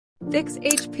Fix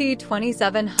HP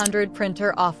 2700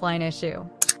 printer offline issue.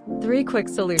 3 quick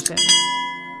solutions.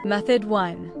 Method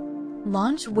 1.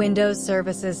 Launch Windows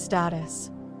Services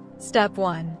status. Step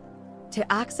 1.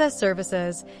 To access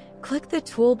services, click the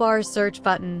toolbar search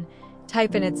button,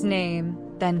 type in its name,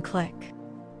 then click.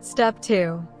 Step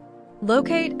 2.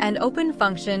 Locate and open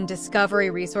function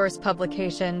Discovery Resource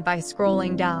Publication by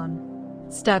scrolling down.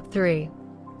 Step 3.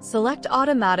 Select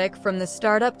Automatic from the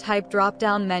Startup Type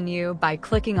drop-down menu by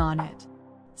clicking on it.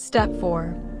 Step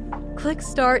 4. Click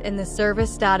Start in the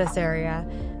Service Status area,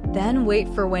 then wait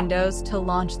for Windows to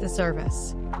launch the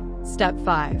service. Step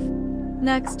 5.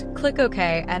 Next, click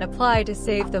OK and apply to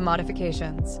save the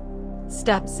modifications.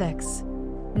 Step 6.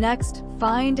 Next,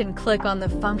 find and click on the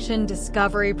function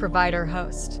Discovery Provider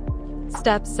Host.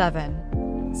 Step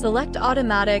 7. Select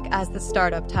Automatic as the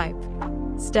startup type.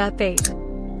 Step 8.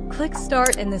 Click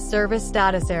Start in the Service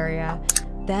Status area,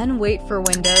 then wait for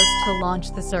Windows to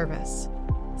launch the service.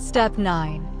 Step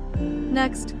 9.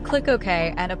 Next, click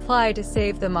OK and apply to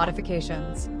save the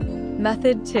modifications.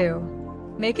 Method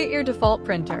 2. Make it your default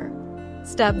printer.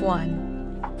 Step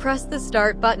 1. Press the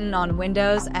Start button on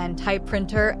Windows and type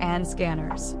Printer and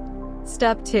Scanners.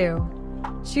 Step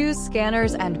 2. Choose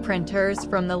Scanners and Printers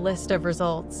from the list of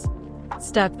results.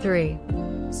 Step 3.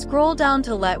 Scroll down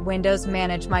to let Windows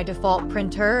manage my default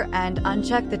printer and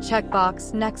uncheck the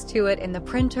checkbox next to it in the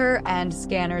Printer and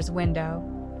Scanners window.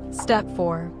 Step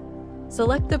 4.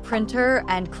 Select the printer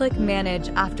and click Manage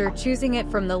after choosing it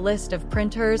from the list of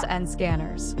printers and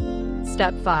scanners.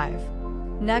 Step 5.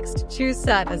 Next, choose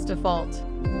Set as default.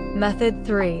 Method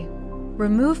 3.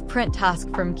 Remove Print Task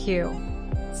from queue.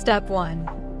 Step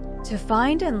 1. To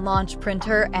find and launch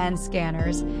printer and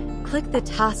scanners, click the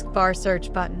taskbar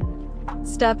search button.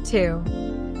 Step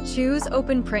 2. Choose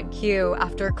Open Print Queue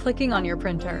after clicking on your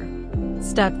printer.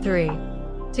 Step 3.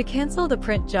 To cancel the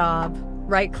print job,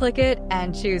 right-click it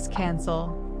and choose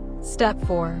Cancel. Step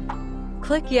 4.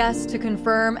 Click Yes to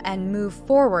confirm and move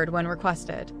forward when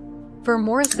requested. For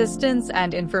more assistance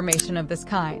and information of this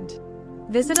kind,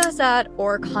 visit us at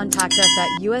or contact us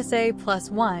at USA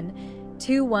 +1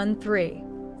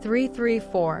 213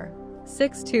 334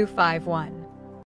 6251.